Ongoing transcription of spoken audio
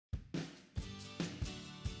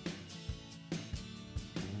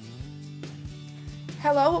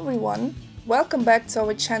Hello everyone, welcome back to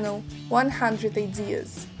our channel 100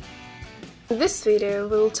 Ideas. In this video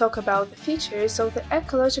we will talk about the features of the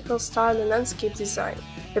ecological style in landscape design,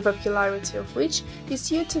 the popularity of which is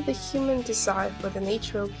due to the human desire for the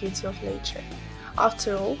natural beauty of nature.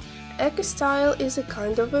 After all, eco-style is a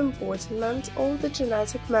kind of embodiment of the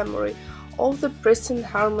genetic memory of the pristine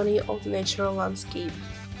harmony of the natural landscape.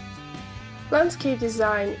 Landscape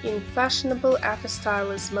design in fashionable eco-style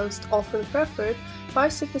is most often preferred by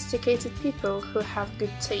sophisticated people who have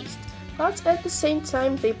good taste, but at the same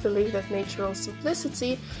time they believe that natural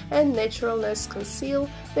simplicity and naturalness conceal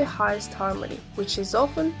the highest harmony, which is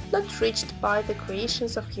often not reached by the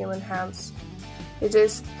creations of human hands. It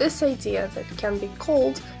is this idea that can be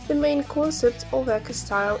called the main concept of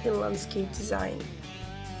eco-style in landscape design.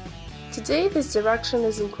 Today this direction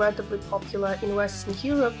is incredibly popular in Western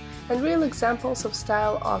Europe, and real examples of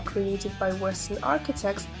style are created by Western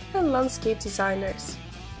architects and landscape designers.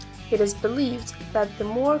 It is believed that the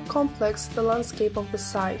more complex the landscape of the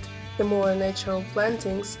site, the more natural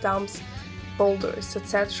blendings, stumps, boulders,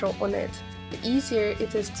 etc. on it, the easier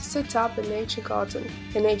it is to set up a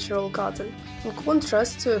natural garden, in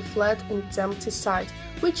contrast to a flat and empty site,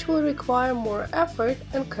 which will require more effort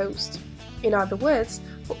and cost. In other words,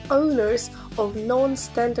 for owners of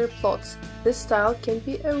non-standard plots, this style can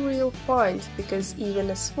be a real find because even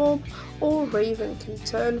a swamp or raven can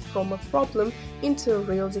turn from a problem into a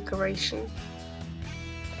real decoration.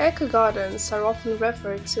 Eco-gardens are often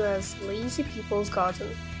referred to as lazy people's garden.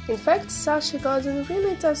 In fact, such a garden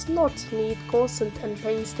really does not need constant and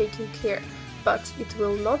painstaking care, but it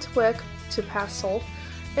will not work to pass off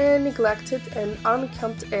a neglected and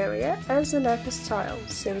unkempt area as an eco-style,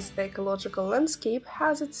 since the ecological landscape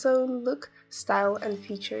has its own look, style and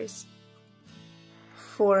features.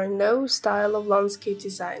 For no style of landscape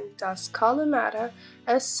design does color matter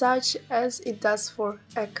as such as it does for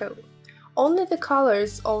eco. Only the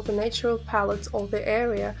colors of the natural palette of the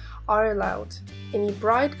area are allowed. Any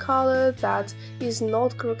bright color that is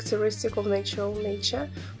not characteristic of natural nature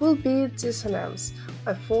will be dissonance,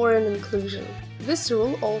 a foreign inclusion. This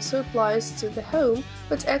rule also applies to the home,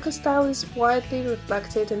 but eco-style is widely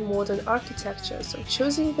reflected in modern architecture, so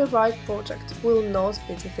choosing the right project will not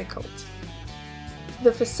be difficult.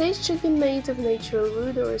 The facade should be made of natural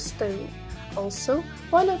wood or stone. Also,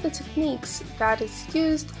 one of the techniques that is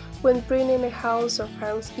used when bringing a house or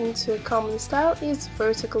fence into a common style is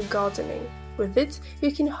vertical gardening. With it,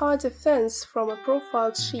 you can hide a fence from a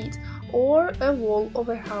profiled sheet or a wall of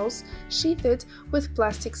a house sheathed with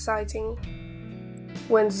plastic siding.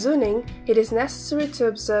 When zoning, it is necessary to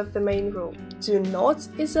observe the main rule: do not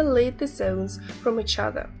isolate the zones from each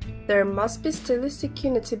other. There must be stylistic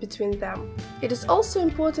unity between them. It is also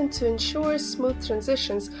important to ensure smooth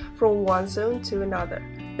transitions from one zone to another.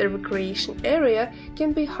 The recreation area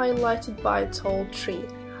can be highlighted by a tall tree,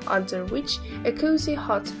 under which a cozy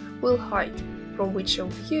hut will hide, from which a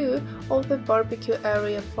view of the barbecue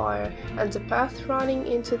area fire and a path running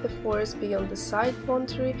into the forest beyond the side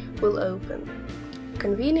boundary will open.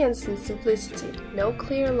 Convenience and simplicity, no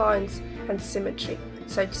clear lines and symmetry.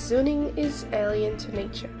 Such zoning is alien to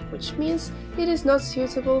nature, which means it is not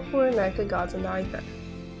suitable for an eco-garden either.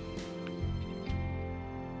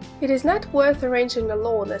 It is not worth arranging a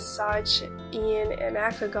lawn as such in an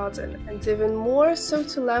eco-garden, and even more so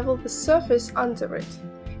to level the surface under it.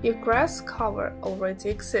 If grass cover already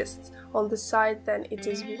exists on the site, then it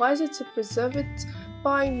is wiser to preserve it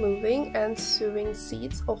by moving and sowing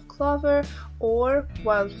seeds of clover or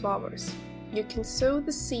wildflowers. You can sow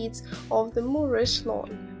the seeds of the moorish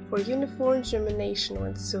lawn. For uniform germination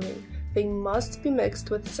when sowing, they must be mixed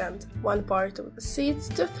with sand, 1 part of the seeds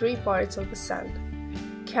to 3 parts of the sand.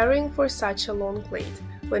 Caring for such a long blade,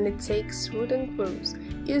 when it takes root and grows,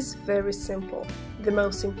 is very simple. The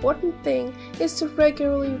most important thing is to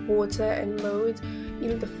regularly water and mow it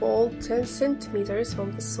in the fall 10 centimeters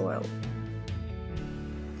from the soil.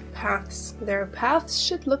 Paths. Their paths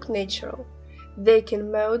should look natural. They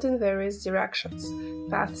can mount in various directions.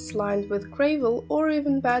 Paths lined with gravel or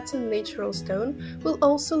even better natural stone will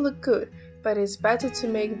also look good, but it's better to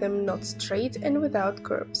make them not straight and without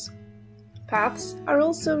curves. Paths are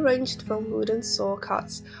also arranged from wooden saw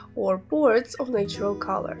cuts or boards of natural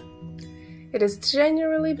color. It is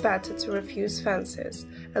generally better to refuse fences,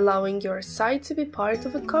 allowing your site to be part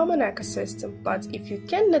of a common ecosystem, but if you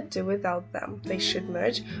cannot do without them, they should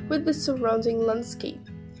merge with the surrounding landscape.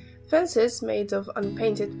 Fences made of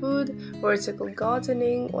unpainted wood, vertical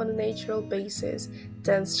gardening on a natural basis,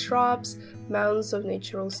 dense shrubs, mounds of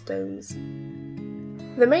natural stones.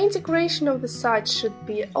 The main decoration of the site should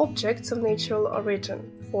be objects of natural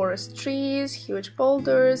origin: forest trees, huge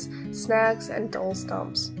boulders, snags, and tall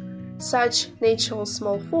stumps. Such natural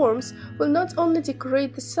small forms will not only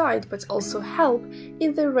decorate the site but also help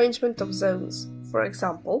in the arrangement of zones. For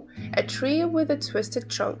example, a tree with a twisted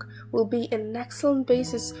trunk will be an excellent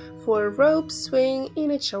basis for a rope swing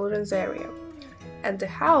in a children's area, and the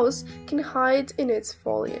house can hide in its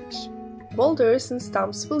foliage. Boulders and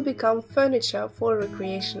stumps will become furniture for a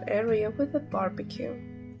recreation area with a barbecue.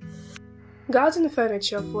 Garden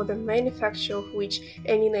furniture, for the manufacture of which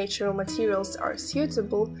any natural materials are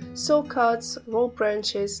suitable, saw cuts, raw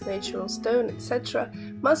branches, natural stone, etc.,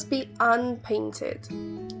 must be unpainted.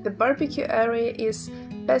 The barbecue area is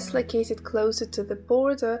best located closer to the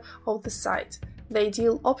border of the site. The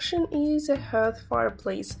ideal option is a hearth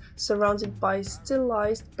fireplace surrounded by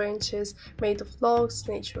stylized benches made of logs,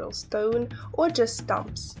 natural stone, or just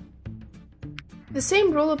stumps. The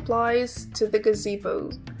same rule applies to the gazebo,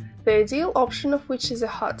 the ideal option of which is a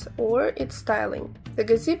hut or its styling. The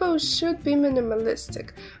gazebo should be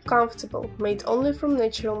minimalistic, comfortable, made only from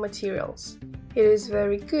natural materials. It is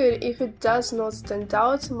very good if it does not stand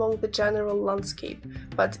out among the general landscape,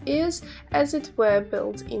 but is, as it were,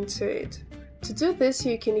 built into it. To do this,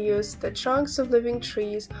 you can use the trunks of living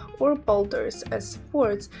trees or boulders as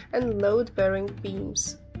supports and load-bearing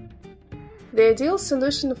beams. The ideal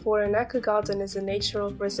solution for an eco-garden is a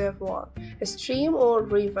natural reservoir. A stream or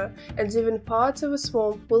river, and even part of a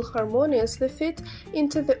swamp will harmoniously fit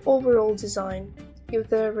into the overall design. If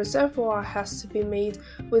the reservoir has to be made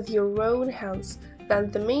with your own hands,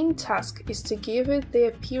 then the main task is to give it the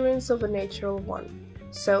appearance of a natural one.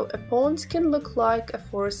 So a pond can look like a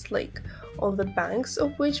forest lake, on the banks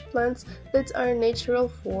of which plants that are natural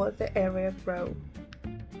for the area grow.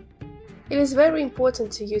 It is very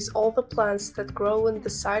important to use all the plants that grow on the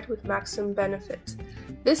site with maximum benefit.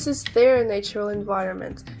 This is their natural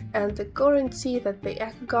environment and the guarantee that the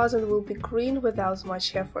eco-garden will be green without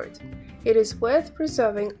much effort. It is worth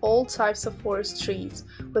preserving all types of forest trees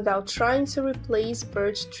without trying to replace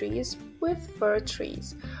birch trees with fir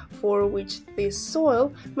trees, for which this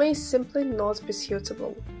soil may simply not be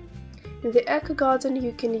suitable. In the eco-garden,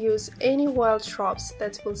 you can use any wild shrubs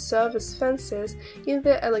that will serve as fences in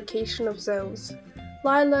the allocation of zones.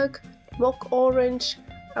 Lilac, mock orange,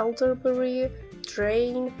 elderberry,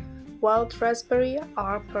 drane, wild raspberry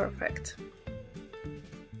are perfect.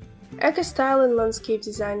 Eco-style in landscape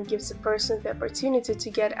design gives a person the opportunity to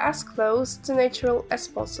get as close to natural as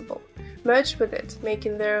possible, merge with it,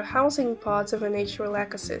 making their housing part of a natural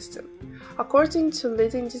ecosystem. According to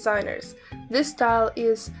leading designers, this style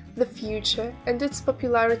is the future and its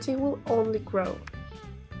popularity will only grow.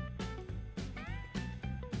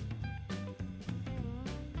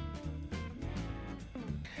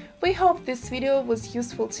 We hope this video was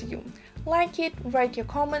useful to you. Like it, write your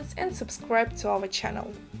comments and subscribe to our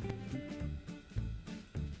channel.